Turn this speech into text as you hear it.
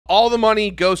All the money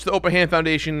goes to the Open Hand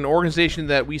Foundation, an organization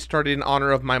that we started in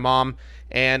honor of my mom,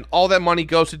 and all that money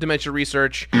goes to dementia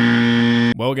research.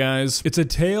 Well guys, it's a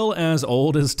tale as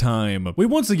old as time. We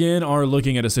once again are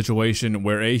looking at a situation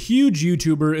where a huge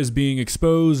YouTuber is being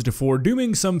exposed for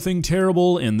doing something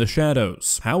terrible in the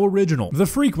shadows. How original. The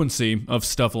frequency of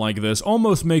stuff like this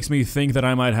almost makes me think that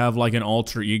I might have like an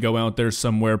alter ego out there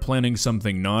somewhere planning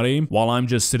something naughty while I'm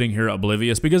just sitting here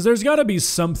oblivious, because there's gotta be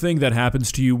something that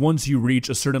happens to you once you reach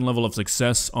a certain level of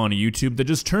success on YouTube that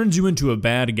just turns you into a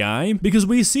bad guy, because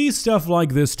we see stuff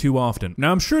like this too often.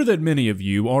 Now I'm sure that many of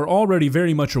you are already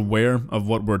very much aware of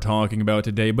what we're talking about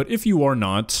today, but if you are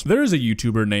not, there is a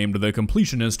YouTuber named The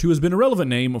Completionist who has been a relevant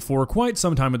name for quite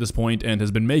some time at this point and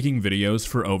has been making videos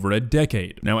for over a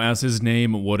decade. Now, as his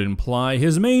name would imply,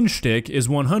 his main shtick is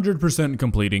 100%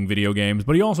 completing video games,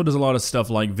 but he also does a lot of stuff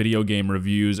like video game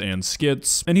reviews and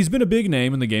skits, and he's been a big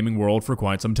name in the gaming world for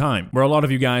quite some time. Where a lot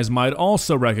of you guys might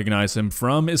also recognize him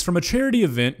from is from a charity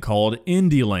event called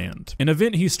Indieland, an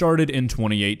event he started in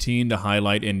 2018 to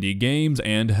highlight indie games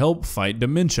and help fight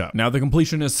dementia. Now, the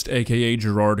Completionist, aka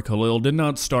Gerard Khalil, did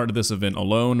not start this event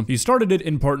alone. He started it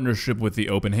in partnership with the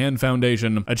Open Hand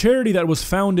Foundation, a charity that was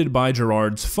founded by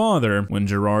Gerard's father when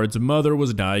Gerard's mother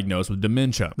was diagnosed with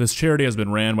dementia. This charity has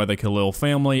been ran by the Khalil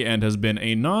family and has been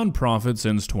a non-profit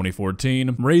since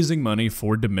 2014, raising money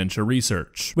for dementia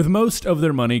research, with most of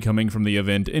their money coming from the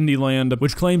event Indieland,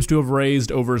 which claims to have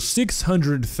raised over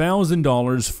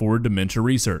 $600,000 for dementia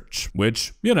research,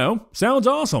 which, you know, sounds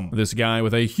awesome. This guy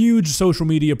with a huge social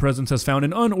media presence has found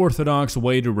an unorthodox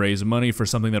way to raise money for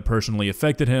something that personally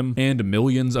affected him and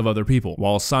millions of other people,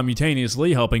 while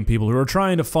simultaneously helping people who are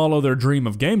trying to follow their dream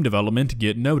of game development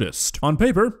get noticed. On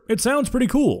paper, it sounds pretty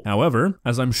cool. However,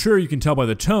 as I'm sure you can tell by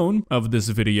the tone of this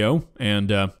video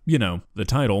and, you know, the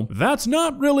title, that's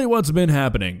not really what's been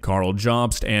happening. Carl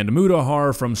Jobst and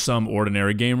Mutahar from Some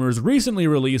Ordinary Gamers recently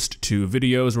released 2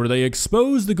 videos where they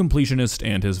exposed the Completionist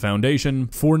and his foundation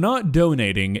for not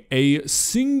donating a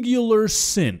singular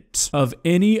cent of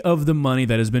any of the money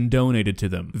that has been donated to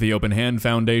them. The Open Hand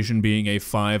Foundation, being a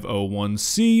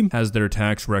 501c, has their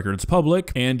tax records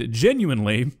public, and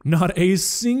genuinely, not a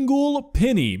single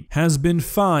penny has been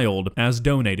filed as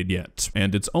donated yet.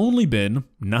 And it's only been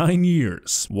 9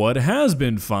 years. What has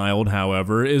been filed,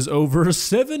 however, is over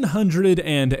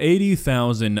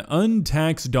 780,000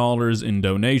 untaxed dollars in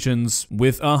donations,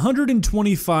 with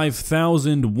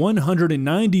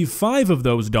 125,195 of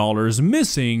those dollars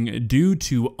missing due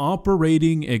to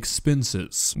operating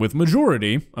expenses, with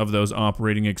majority of those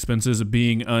operating expenses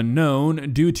being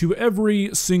unknown due to every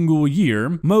single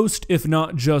year. Most, if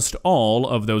not just all,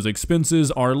 of those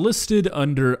expenses are listed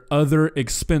under other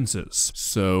expenses.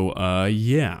 So,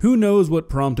 yeah. Who knows what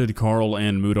prompted Carl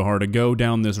and Mutahar to go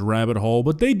down this rabbit hole,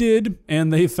 but they did,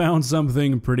 and they found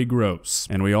something pretty gross.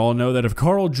 And we all know that if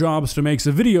Carl Jobst makes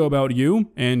a video about you,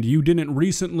 and you didn't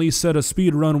recently set a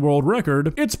speedrun world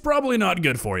record, it's probably not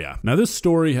good for you. Now, this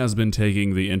story has been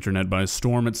taking the internet by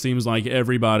storm. It seems like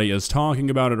everybody is talking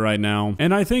about it right now,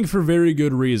 and I think for very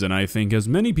good reason. I think as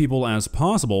many people as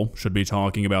possible should be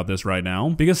talking about this right now,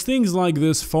 because things like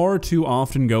this far too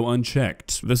often go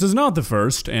unchecked. This is not the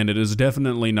first, and it is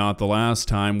definitely not the last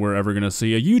time we're ever gonna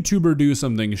see a YouTuber do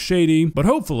something shady, but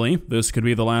hopefully this could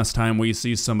be the last time we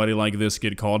see somebody like this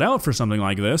get called out for something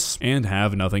like this and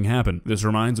have nothing happen. This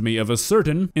reminds me of a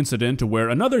certain incident where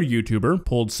another YouTuber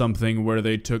pulled something where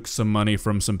they took some money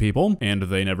from some people and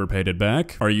they never paid it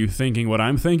back. Are you thinking what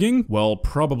I'm thinking? Well,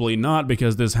 probably not,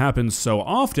 because this happens so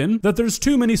often that there's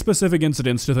too many specific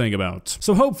incidents to think about.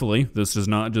 So hopefully this does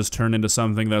not just turn into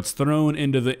something that's thrown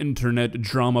into the internet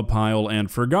drama pile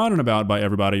and forgotten about by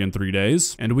everybody in 3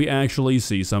 days, and we actually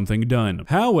see something done.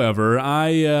 However,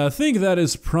 I think that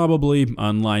is probably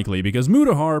unlikely, because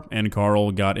Mutahar and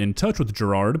Carl got in touch with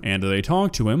Gerard and they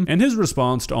talked to him, and his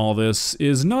response to all this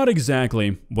is not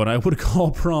exactly what I would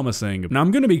call promising. Now,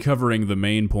 I'm going to be covering the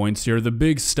main points here, the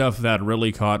big stuff that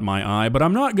really caught my eye, but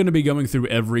I'm not going to be going through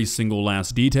every single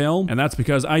last detail, and that's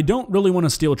because I don't really want to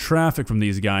steal traffic from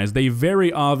these guys. They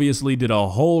very obviously did a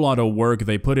whole lot of work.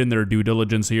 They put in their due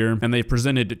diligence here, and they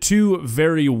presented 2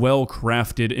 very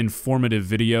well-crafted, informative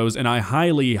videos, and I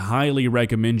highly, highly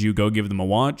recommend you go give them a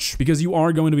watch, because you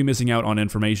are going to be missing out on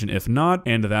information if not,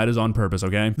 and that is on purpose,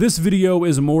 okay? This video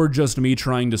is more just me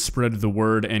trying to spread the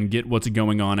word and get what's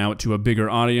going on out to a bigger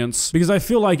audience audience, because I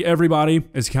feel like everybody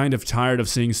is kind of tired of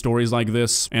seeing stories like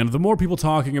this, and the more people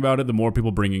talking about it, the more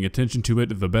people bringing attention to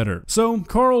it, the better. So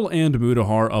Carl and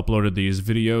Mutahar uploaded these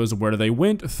videos where they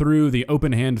went through the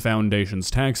Open Hand Foundation's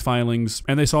tax filings,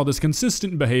 and they saw this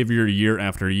consistent behavior year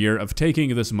after year of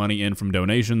taking this money in from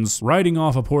donations, writing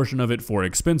off a portion of it for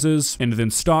expenses, and then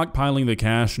stockpiling the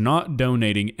cash, not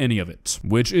donating any of it,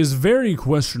 which is very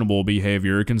questionable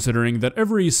behavior considering that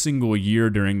every single year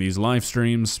during these live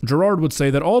streams, Gerard would say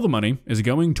that all the money is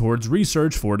going towards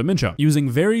research for dementia, using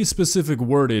very specific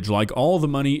wordage like all the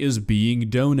money is being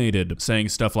donated, saying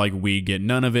stuff like we get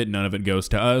none of it goes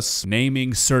to us,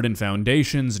 naming certain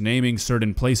foundations, naming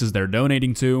certain places they're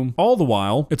donating to. All the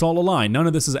while, it's all a lie. None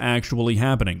of this is actually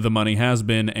happening. The money has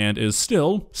been and is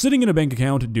still sitting in a bank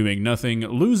account doing nothing,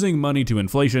 losing money to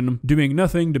inflation, doing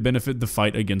nothing to benefit the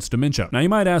fight against dementia. Now you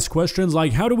might ask questions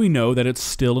like, how do we know that it's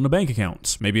still in a bank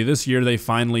account? Maybe this year they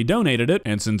finally donated it,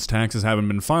 and since taxes haven't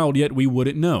been filed yet, we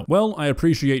wouldn't know. Well, I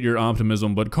appreciate your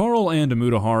optimism, but Carl and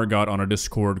Mutahar got on a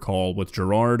Discord call with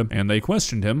Gerard, and they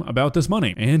questioned him about this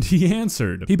money, and he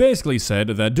answered. He basically said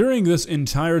that during this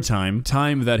entire time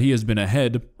that he has been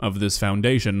ahead of this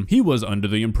foundation, he was under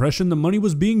the impression the money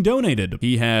was being donated.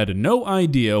 He had no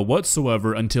idea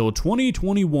whatsoever until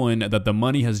 2021 that the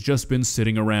money has just been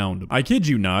sitting around. I kid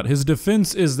you not, his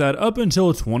defense is that up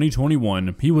until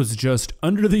 2021, he was just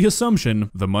under the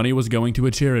assumption the money was going to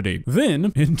a charity.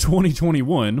 Then, in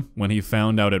 2021, when he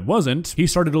found out it wasn't, he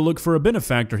started to look for a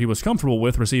benefactor he was comfortable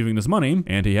with receiving this money,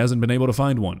 and he hasn't been able to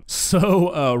find one.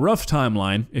 So, rough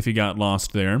timeline, if he got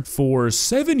lost there. For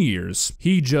 7 years,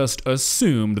 he just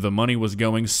assumed the money was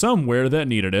going somewhere that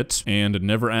needed it, and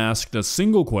never asked a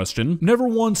single question. Never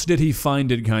once did he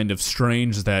find it kind of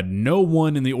strange that no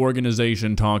one in the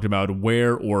organization talked about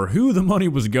where or who the money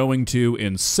was going to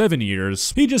in 7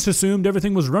 years. He just assumed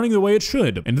everything was running the way it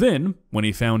should. And then, when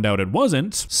he found out it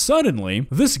wasn't, suddenly,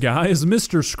 this guy is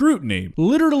Mr. Scrutiny.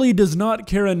 Literally does not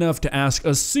care enough to ask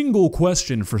a single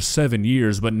question for 7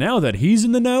 years, but now that he's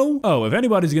in the know, oh, if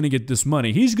anybody's gonna get this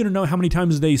money, he's gonna know how many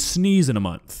times they sneeze in a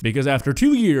month. Because after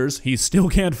 2 years, he still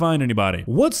can't find anybody.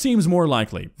 What seems more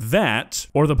likely? That,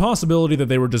 or the possibility that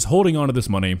they were just holding onto this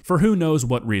money for who knows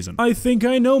what reason? I think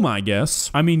I know my guess.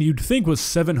 I mean, you'd think with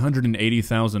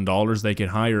 $780,000 they could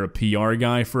hire a PR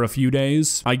guy for a few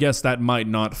days. I guess that might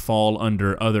not fall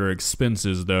under other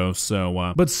expenses though, so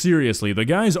but seriously, the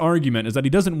guy's argument is that he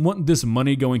doesn't want this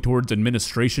money going towards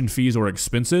administration fees or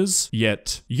expenses,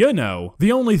 yet, you know,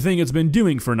 the only thing it's been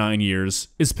doing for 9 years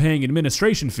is paying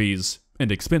administration fees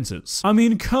and expenses. I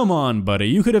mean, come on, buddy.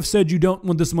 You could have said you don't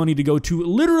want this money to go to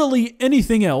literally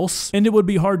anything else, and it would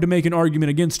be hard to make an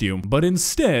argument against you. But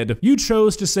instead, you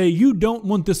chose to say you don't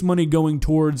want this money going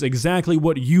towards exactly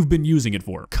what you've been using it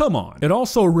for. Come on. It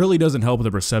also really doesn't help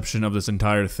the perception of this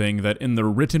entire thing that in the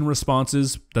written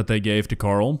responses that they gave to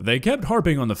Carl, they kept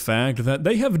harping on the fact that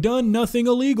they have done nothing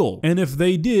illegal. And if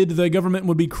they did, the government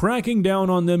would be cracking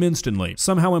down on them instantly.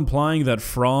 Somehow implying that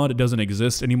fraud doesn't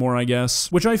exist anymore, I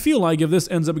guess. Which I feel like if this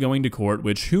ends up going to court,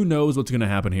 which who knows what's going to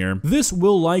happen here, this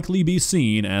will likely be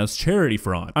seen as charity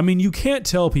fraud. I mean, you can't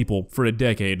tell people for a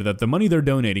decade that the money they're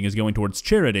donating is going towards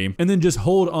charity and then just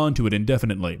hold on to it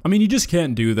indefinitely. I mean, you just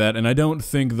can't do that, and I don't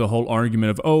think the whole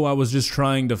argument of, oh, I was just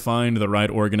trying to find the right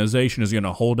organization is going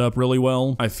to hold up really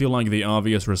well. I feel like the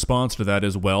obvious response to that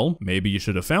is, well, maybe you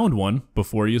should have found one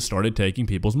before you started taking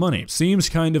people's money. Seems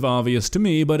kind of obvious to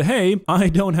me, but hey, I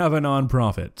don't have a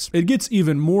nonprofit. It gets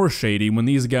even more shady when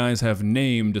these guys have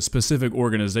named specific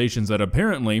organizations that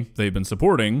apparently they've been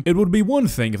supporting. It would be one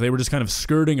thing if they were just kind of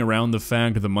skirting around the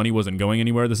fact that the money wasn't going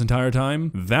anywhere this entire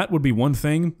time. That would be one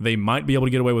thing. They might be able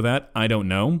to get away with that. I don't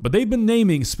know. But they've been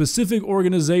naming specific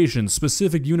organizations,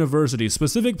 specific universities,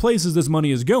 specific places this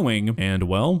money is going, and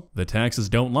well, the taxes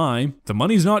don't lie. The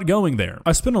money's not going there.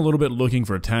 I spent a little bit looking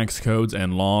for tax codes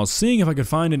and laws, seeing if I could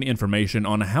find any information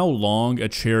on how long a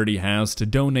charity has to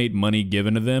donate money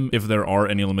given to them, if there are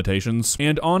any limitations.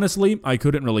 And honestly, I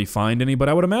couldn't really find any, but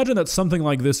I would imagine that something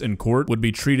like this in court would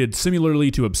be treated similarly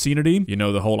to obscenity. You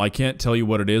know, the whole I can't tell you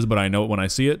what it is, but I know it when I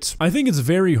see it. I think it's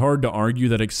very hard to argue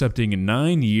that accepting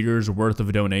 9 years worth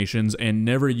of donations and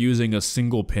never using a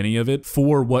single penny of it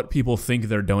for what people think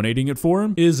they're donating it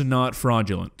for is not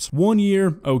fraudulent. 1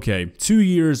 year, okay. 2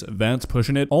 years, that's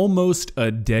pushing it. Almost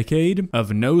a decade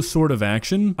of no sort of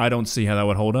action, I don't see how that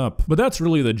would hold up. But that's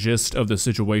really the gist of the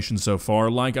situation so far.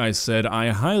 Like I said, I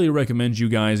highly recommend you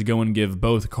guys go and give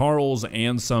both Carl's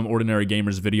and some Ordinary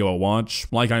Gamers video a watch.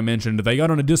 Like I mentioned, they got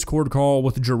on a Discord call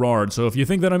with Gerard, so if you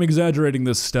think that I'm exaggerating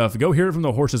this stuff, go hear it from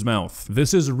the horse's mouth.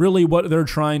 This is really what they're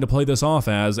trying to play this off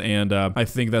as, and I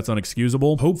think that's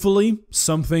unexcusable. Hopefully,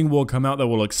 something will come out that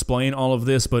will explain all of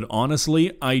this, but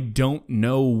honestly, I don't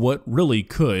know what really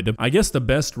could. I guess the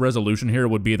best resolution here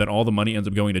would be that all the money ends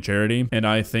up going to charity, and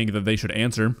I think that they should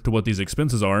answer to what these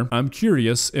expenses are. I'm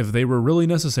curious if they were really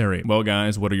necessary. Well,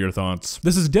 guys, what are your thoughts?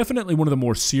 This is definitely one of the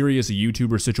more serious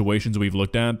YouTuber situations we've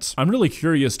looked at. I'm really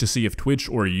curious to see if Twitch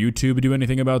or YouTube do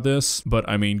anything about this, but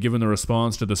I mean, given the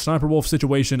response to the Sniper Wolf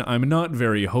situation, I'm not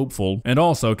very hopeful. And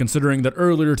also, considering that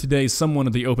earlier today someone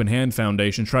at the Open Hand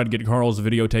Foundation tried to get Carl's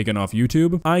video taken off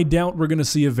YouTube, I doubt we're gonna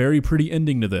see a very pretty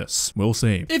ending to this. We'll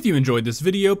see. If you enjoyed this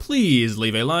video, please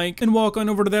leave a like and walk on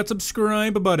over to that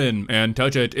subscribe button and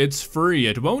touch it. It's free.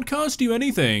 It won't cost you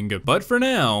anything. But for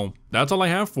now, that's all I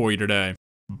have for you today.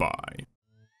 Bye.